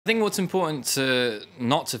I think what's important to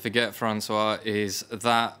not to forget, Francois, is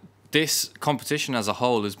that this competition as a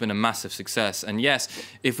whole has been a massive success. And yes,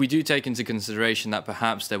 if we do take into consideration that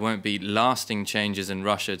perhaps there won't be lasting changes in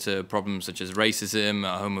Russia to problems such as racism,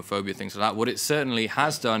 homophobia, things like that, what it certainly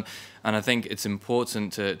has done, and I think it's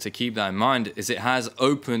important to keep that in mind, is it has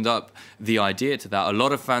opened up the idea to that. A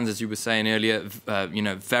lot of fans, as you were saying earlier,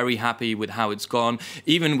 very happy with how it's gone.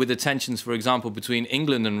 Even with the tensions, for example, between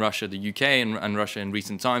England and Russia, the UK and Russia in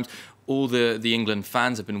recent times, all the England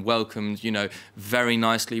fans have been welcomed, very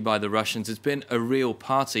nicely by the Russians. It's been a real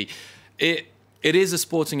party. It is a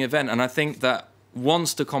sporting event, and I think that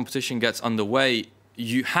once the competition gets underway,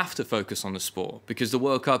 you have to focus on the sport, because the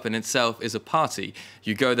World Cup in itself is a party.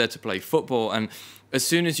 You go there to play football, and as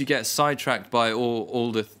soon as you get sidetracked by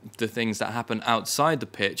all the things that happen outside the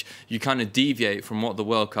pitch, you kind of deviate from what the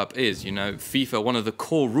World Cup is. FIFA, one of the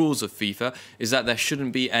core rules of FIFA is that there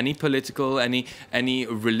shouldn't be any political, any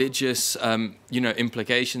religious,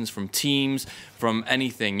 implications from teams, from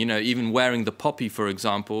anything. Even wearing the poppy, for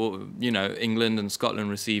example, England and Scotland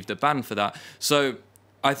received a ban for that. So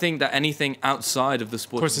I think that anything outside of the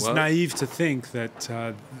sporting world... Of course, it's naive to think that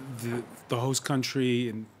the host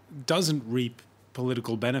country doesn't reap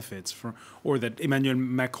political benefits or that Emmanuel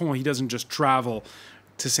Macron, he doesn't just travel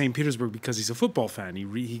to St. Petersburg because he's a football fan.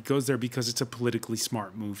 He goes there because it's a politically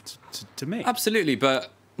smart move to make. Absolutely,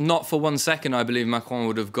 but not for 1 second I believe Macron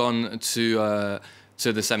would have gone to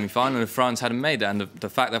the semi-final if France hadn't made it. And the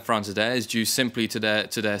fact that France is there is due simply to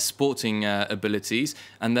their sporting abilities,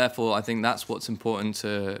 and therefore I think that's what's important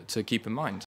to keep in mind.